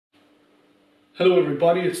Hello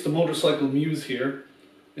everybody, it's the Motorcycle Muse here.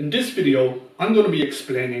 In this video I'm going to be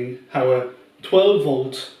explaining how a 12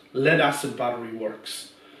 volt lead acid battery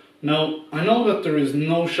works. Now I know that there is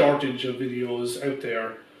no shortage of videos out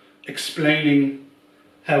there explaining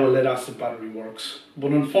how a lead acid battery works, but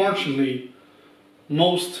unfortunately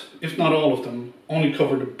most, if not all of them, only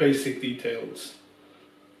cover the basic details.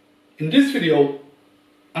 In this video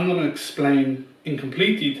I'm going to explain in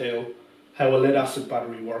complete detail how a lead acid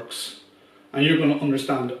battery works, and you're going to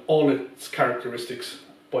understand all its characteristics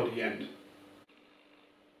by the end.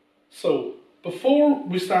 So, before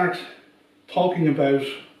we start talking about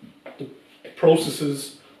the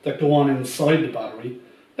processes that go on inside the battery,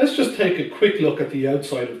 let's just take a quick look at the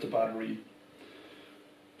outside of the battery.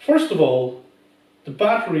 First of all, the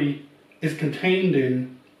battery is contained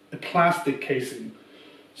in a plastic casing.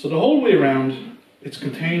 So the whole way around, it's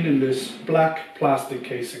contained in this black plastic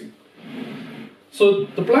casing. So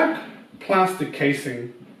the black plastic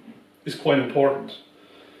casing is quite important.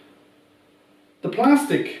 The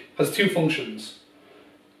plastic has two functions.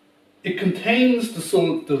 It contains the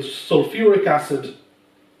sulphuric acid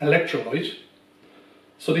electrolyte,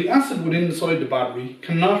 so the acid within inside the battery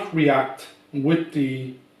cannot react with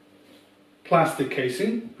the plastic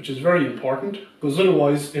casing, which is very important, because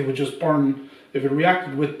otherwise it would just burn. If it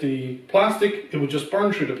reacted with the plastic, it would just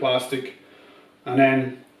burn through the plastic and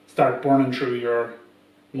then start burning through your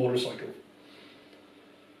motorcycle.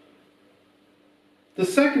 The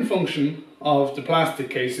second function of the plastic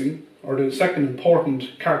casing, or the second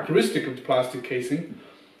important characteristic of the plastic casing,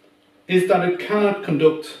 is that it cannot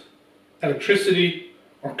conduct electricity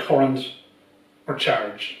or current or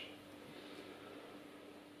charge.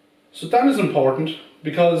 So that is important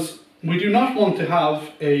because we do not want to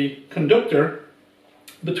have a conductor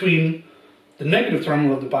between the negative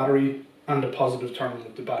terminal of the battery and the positive terminal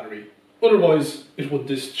of the battery. Otherwise it would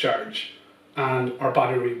discharge and our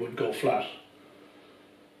battery would go flat.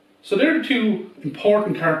 So there are two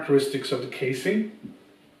important characteristics of the casing.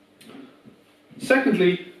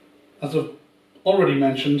 Secondly, as I've already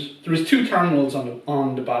mentioned, there is two terminals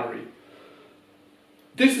on the battery.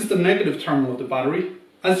 This is the negative terminal of the battery.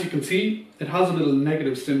 As you can see, it has a little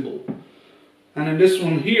negative symbol. And in this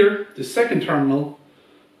one here, the second terminal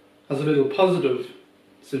has a little positive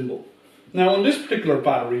symbol. Now on this particular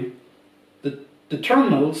battery, the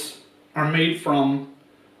terminals are made from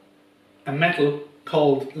a metal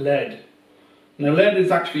called lead. Now lead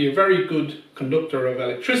is actually a very good conductor of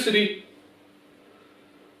electricity,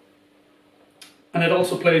 and it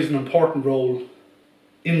also plays an important role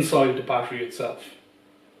inside the battery itself.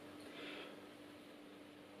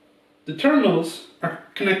 The terminals are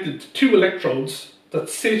connected to two electrodes that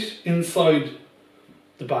sit inside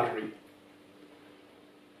the battery.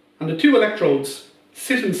 And the two electrodes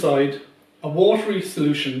sit inside a watery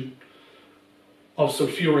solution of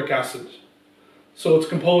sulphuric acid. So it's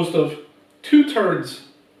composed of 2/3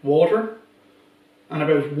 water and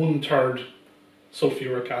about 1/3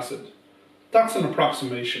 sulphuric acid. That's an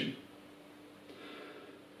approximation.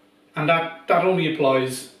 And that only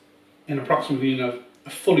applies in approximately in a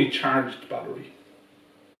fully charged battery.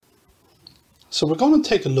 So we're going to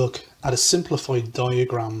take a look at a simplified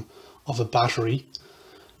diagram of a battery,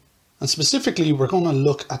 and specifically we're going to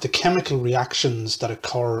look at the chemical reactions that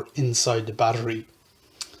occur inside the battery.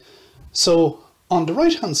 So on the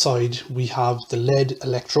right hand side we have the lead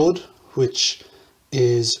electrode, which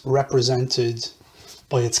is represented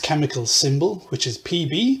by its chemical symbol, which is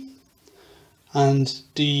Pb, and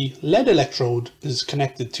the lead electrode is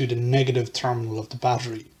connected to the negative terminal of the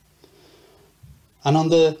battery. And on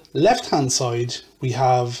the left hand side we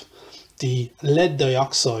have the lead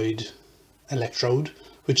dioxide electrode,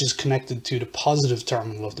 which is connected to the positive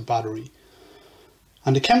terminal of the battery.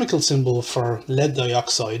 And the chemical symbol for lead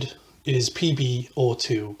dioxide is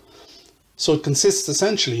PbO2. So it consists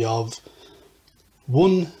essentially of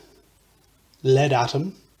one lead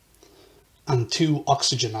atom and two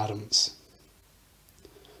oxygen atoms.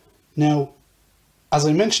 Now, as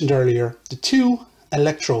I mentioned earlier, the two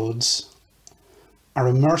electrodes are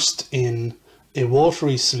immersed in a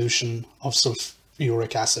watery solution of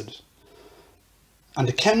sulphuric acid. And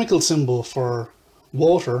the chemical symbol for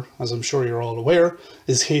water, as I'm sure you're all aware,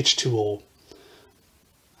 is H2O.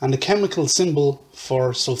 And the chemical symbol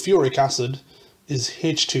for sulphuric acid is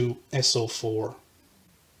H2SO4.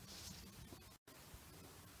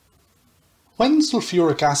 When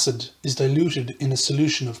sulphuric acid is diluted in a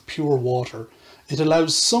solution of pure water, it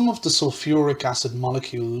allows some of the sulphuric acid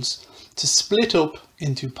molecules to split up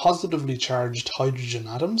into positively charged hydrogen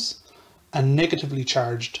atoms and negatively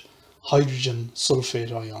charged hydrogen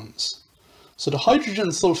sulfate ions. So the hydrogen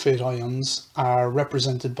sulfate ions are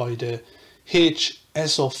represented by the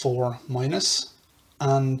H2SO4 minus,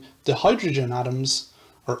 and the hydrogen atoms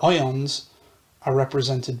or ions are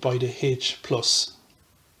represented by the H plus.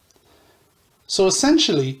 So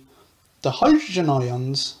essentially, the hydrogen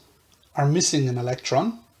ions are missing an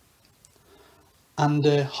electron, and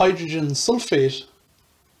the hydrogen sulfate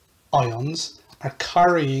ions are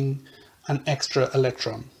carrying an extra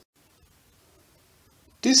electron.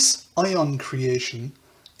 This ion creation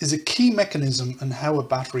is a key mechanism in how a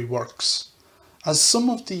battery works, as some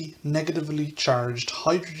of the negatively charged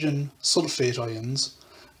hydrogen sulfate ions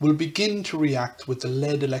will begin to react with the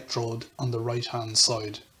lead electrode on the right hand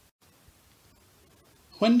side.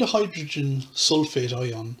 When the hydrogen sulfate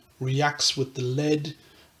ion reacts with the lead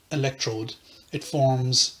electrode, it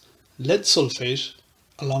forms lead sulfate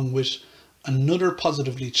along with another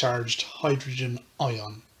positively charged hydrogen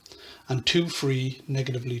ion and two free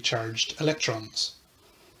negatively charged electrons.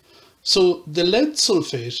 So the lead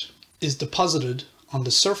sulfate is deposited on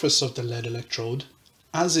the surface of the lead electrode,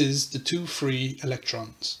 as is the two free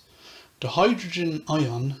electrons. The hydrogen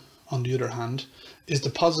ion, on the other hand, is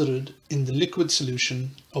deposited in the liquid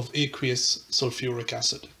solution of aqueous sulphuric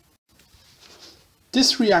acid.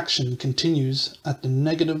 This reaction continues at the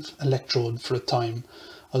negative electrode for a time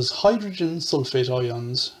as hydrogen sulfate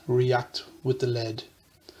ions react with the lead.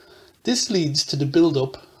 This leads to the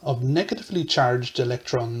buildup of negatively charged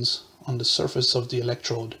electrons on the surface of the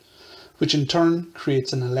electrode, which in turn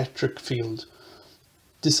creates an electric field.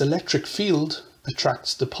 This electric field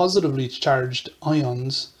attracts the positively charged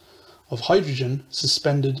ions of hydrogen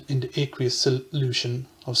suspended in the aqueous solution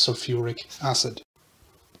of sulphuric acid.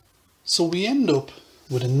 So we end up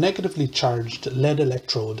with a negatively charged lead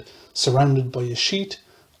electrode surrounded by a sheet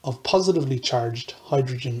of positively charged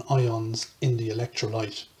hydrogen ions in the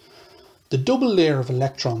electrolyte. The double layer of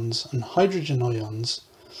electrons and hydrogen ions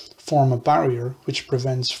form a barrier which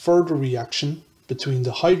prevents further reaction between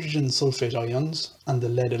the hydrogen sulfate ions and the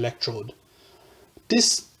lead electrode.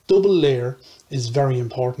 This double layer is very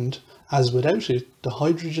important, as without it the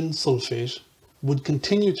hydrogen sulfate would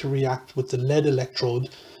continue to react with the lead electrode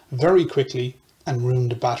very quickly and ruin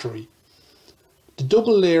the battery. The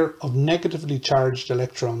double layer of negatively charged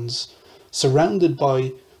electrons surrounded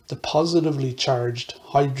by the positively charged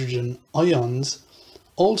hydrogen ions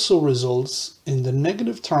also results in the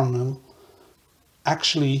negative terminal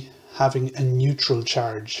actually having a neutral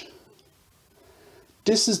charge.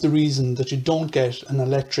 This is the reason that you don't get an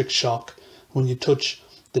electric shock when you touch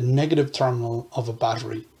the negative terminal of a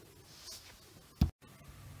battery.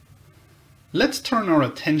 Let's turn our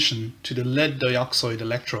attention to the lead dioxide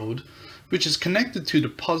electrode, which is connected to the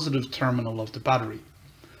positive terminal of the battery.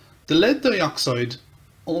 The lead dioxide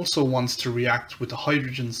also wants to react with the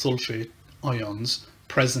hydrogen sulfate ions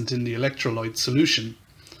present in the electrolyte solution.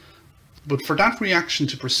 But for that reaction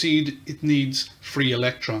to proceed, it needs free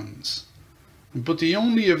electrons. But the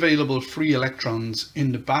only available free electrons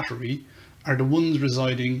in the battery are the ones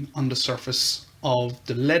residing on the surface of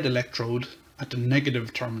the lead electrode at the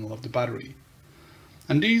negative terminal of the battery.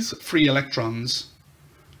 And these free electrons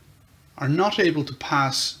are not able to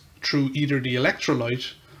pass through either the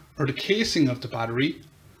electrolyte or the casing of the battery,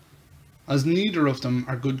 as neither of them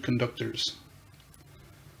are good conductors.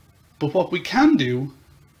 But what we can do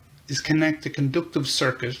is connect a conductive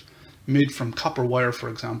circuit made from copper wire, for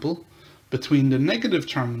example, between the negative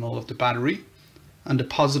terminal of the battery and the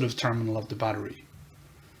positive terminal of the battery.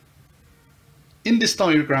 In this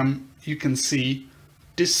diagram, you can see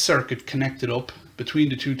this circuit connected up between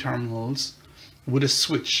the two terminals with a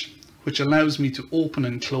switch, which allows me to open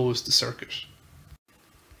and close the circuit.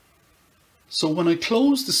 So when I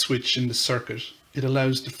close the switch in the circuit, it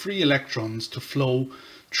allows the free electrons to flow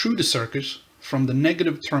through the circuit from the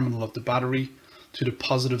negative terminal of the battery to the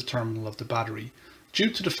positive terminal of the battery, due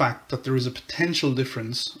to the fact that there is a potential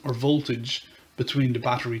difference or voltage between the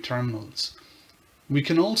battery terminals. We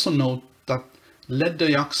can also note that lead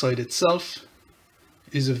dioxide itself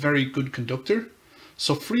is a very good conductor,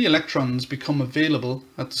 so free electrons become available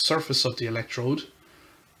at the surface of the electrode,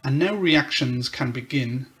 and now reactions can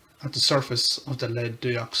begin at the surface of the lead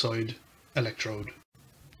dioxide electrode.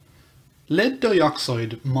 Lead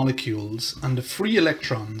dioxide molecules and the free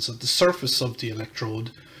electrons at the surface of the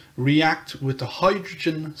electrode react with the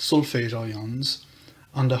hydrogen sulfate ions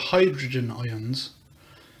and the hydrogen ions,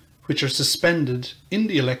 which are suspended in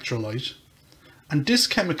the electrolyte, and this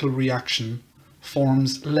chemical reaction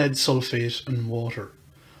forms lead sulfate and water.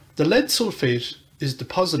 The lead sulfate is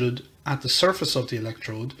deposited at the surface of the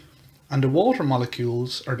electrode, and the water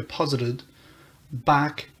molecules are deposited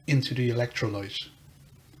back into the electrolyte.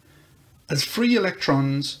 As free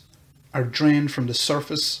electrons are drained from the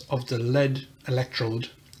surface of the lead electrode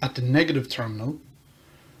at the negative terminal,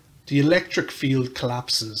 the electric field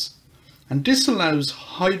collapses, and this allows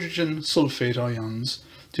hydrogen sulfate ions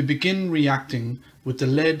to begin reacting with the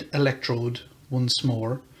lead electrode once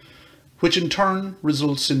more, which in turn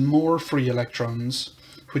results in more free electrons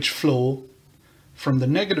which flow from the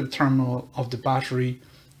negative terminal of the battery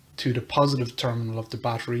to the positive terminal of the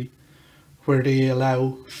battery, where they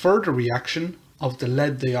allow further reaction of the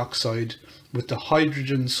lead dioxide with the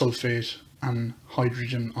hydrogen sulfate and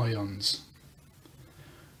hydrogen ions.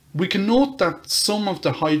 We can note that some of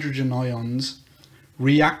the hydrogen ions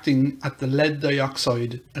reacting at the lead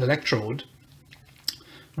dioxide electrode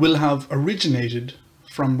will have originated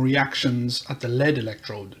from reactions at the lead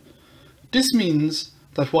electrode. This means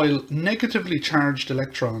that while negatively charged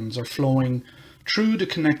electrons are flowing through the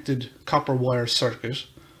connected copper wire circuit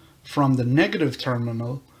from the negative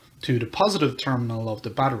terminal to the positive terminal of the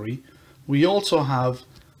battery, we also have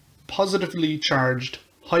positively charged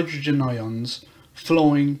hydrogen ions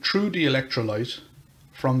flowing through the electrolyte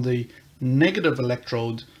from the negative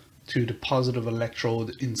electrode to the positive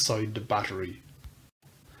electrode inside the battery.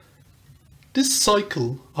 This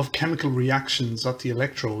cycle of chemical reactions at the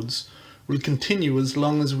electrodes will continue as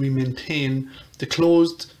long as we maintain the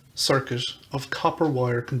closed circuit of copper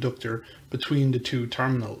wire conductor between the two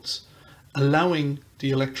terminals, allowing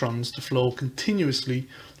the electrons to flow continuously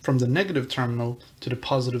from the negative terminal to the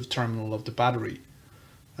positive terminal of the battery.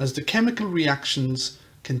 As the chemical reactions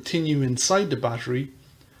continue inside the battery,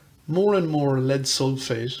 more and more lead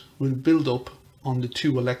sulfate will build up on the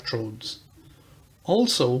two electrodes.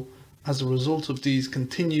 Also, as a result of these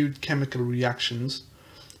continued chemical reactions,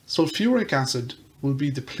 sulphuric acid will be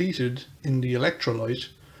depleted in the electrolyte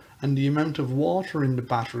and the amount of water in the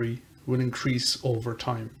battery will increase over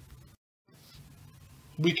time.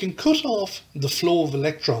 We can cut off the flow of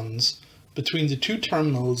electrons between the two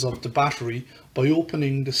terminals of the battery by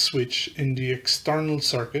opening the switch in the external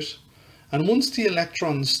circuit, and once the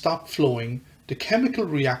electrons stop flowing, the chemical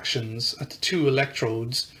reactions at the two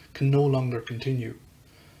electrodes can no longer continue.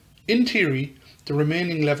 In theory, the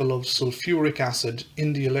remaining level of sulphuric acid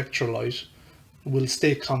in the electrolyte will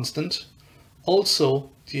stay constant. Also,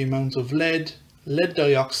 the amount of lead, lead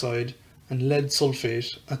dioxide and lead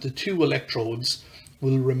sulfate at the two electrodes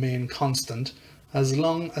will remain constant as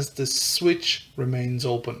long as the switch remains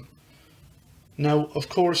open. Now, of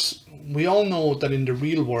course, we all know that in the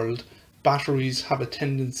real world, batteries have a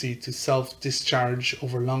tendency to self-discharge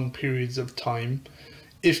over long periods of time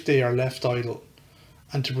if they are left idle.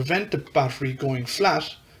 And to prevent the battery going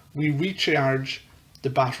flat, we recharge the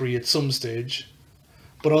battery at some stage.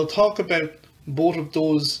 But I'll talk about both of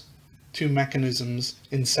those two mechanisms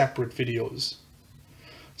in separate videos.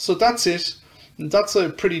 So that's it. That's a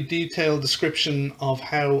pretty detailed description of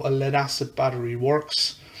how a lead acid battery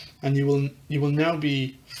works, and you will now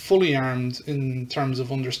be fully armed in terms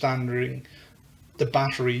of understanding the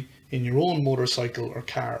battery in your own motorcycle or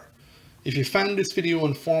car. If you found this video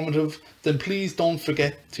informative, then please don't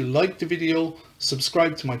forget to like the video,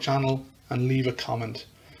 subscribe to my channel and leave a comment.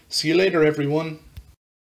 See you later everyone.